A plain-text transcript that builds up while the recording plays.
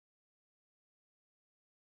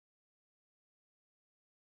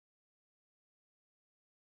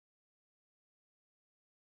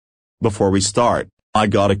Before we start, I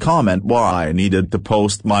got a comment why I needed to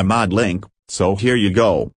post my mod link, so here you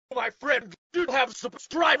go. My friend, you have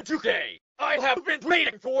subscribed today. I have been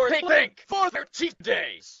waiting for a link for 13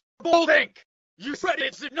 days. Bold link. You said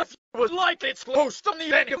it's enough. It was like it's close on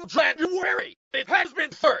the end of January. It has been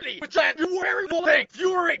 30 January. Bold link.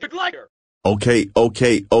 You're a good liker. Okay.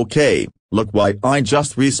 Look why I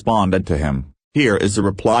just responded to him. Here is the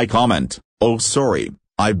reply comment. Oh sorry,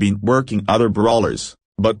 I've been working other brawlers,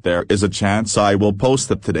 but there is a chance I will post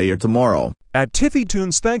it today or tomorrow. At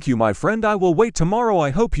TiffyTunes, thank you, my friend. I will wait tomorrow. I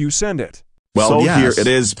hope you send it. Well, So yes, here it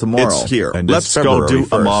is tomorrow. It's here, And let's it's go do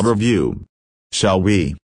February a mob 1st. review. Shall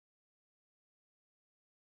we?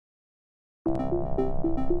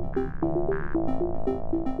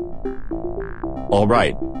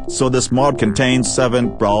 Alright, so this mod contains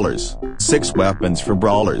 7 brawlers, 6 weapons for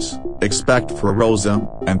brawlers, except for Rosa,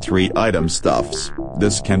 and 3 item stuffs.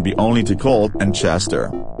 This can be only to Colt and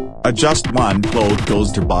Chester. Just one vote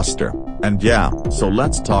goes to Buster. And yeah, so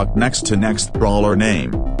let's talk next brawler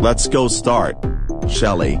name. Let's go start.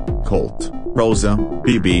 Shelly, Colt, Rosa,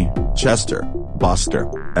 BB, Chester, Buster,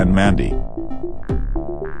 and Mandy.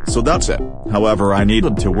 So that's it. However, I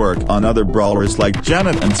needed to work on other brawlers like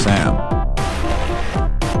Janet and Sam.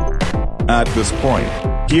 At this point,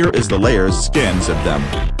 here is the layers skins of them.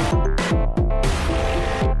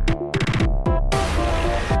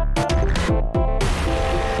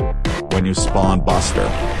 When you spawn Buster,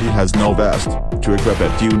 he has no vest. To equip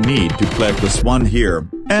it you need to click this one here,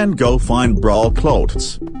 and go find Brawl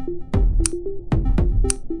clothes.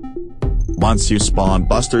 Once you spawn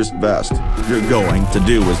Buster's vest, you're going to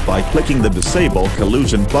do is by clicking the disable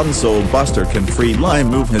collision button so Buster can freely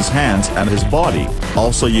move his hands and his body.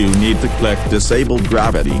 Also you need to click disable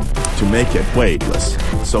gravity, to make it weightless,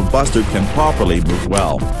 so Buster can properly move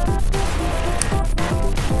well.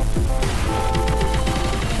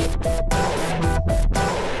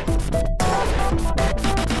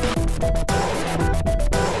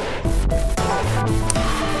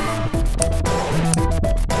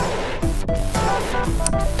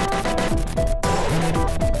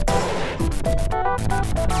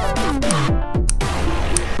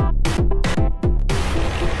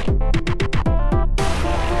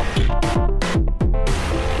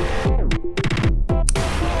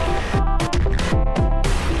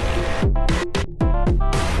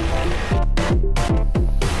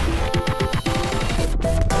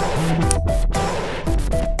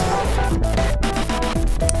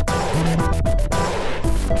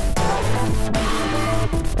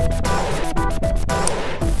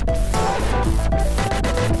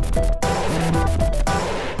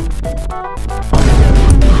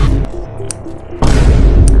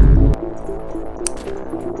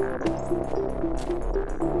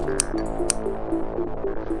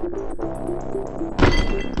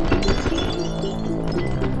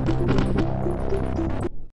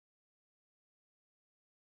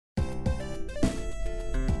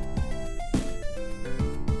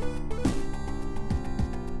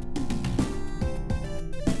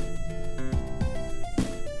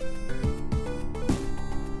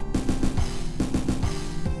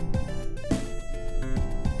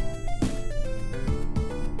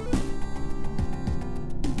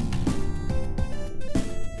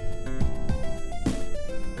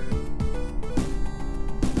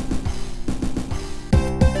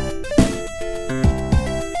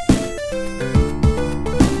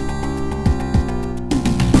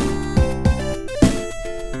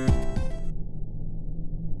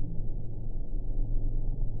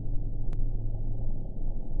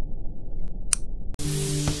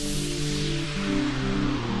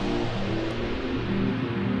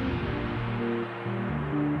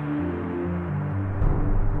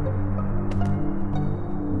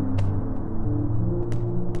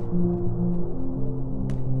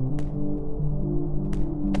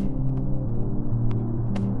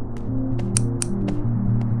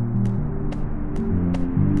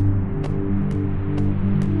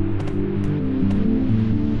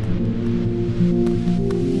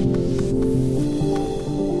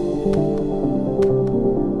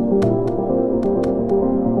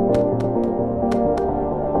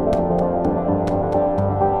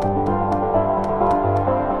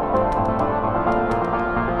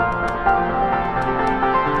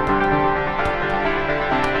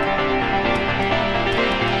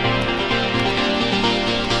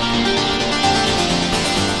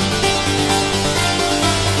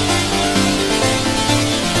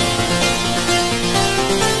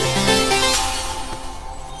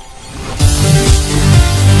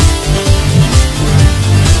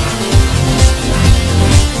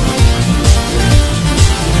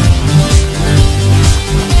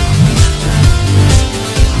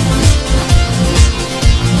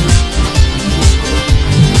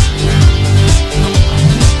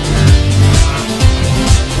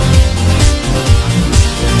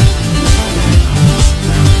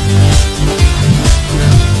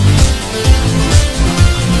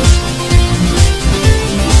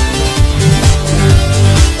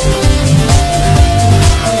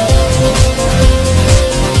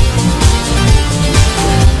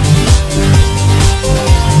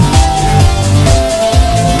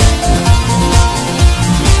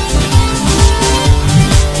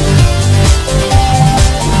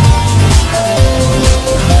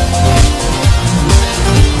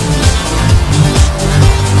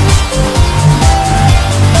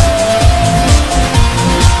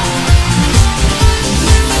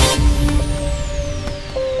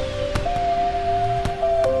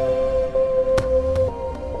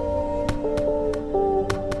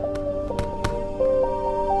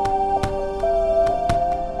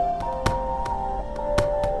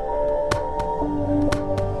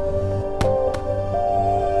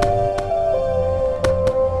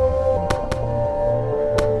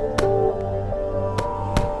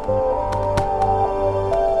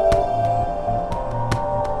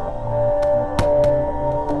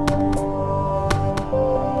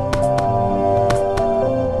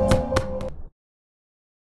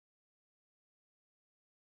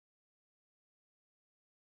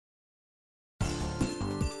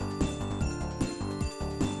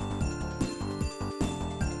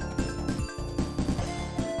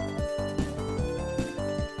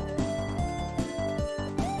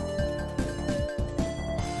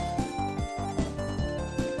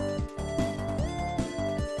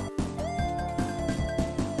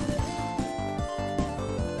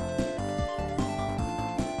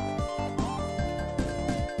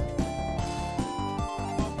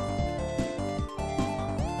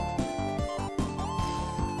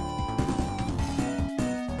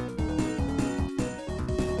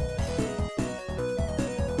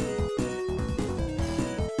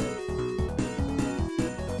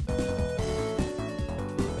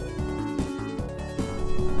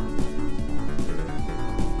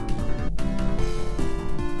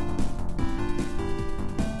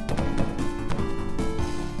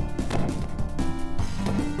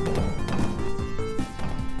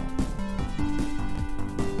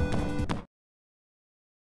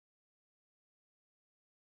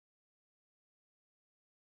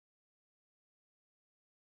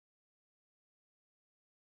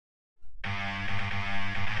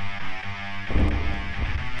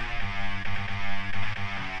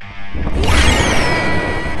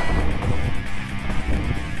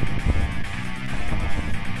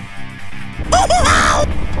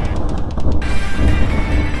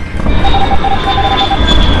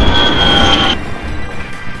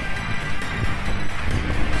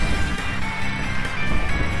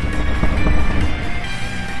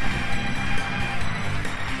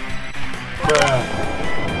 Bruh.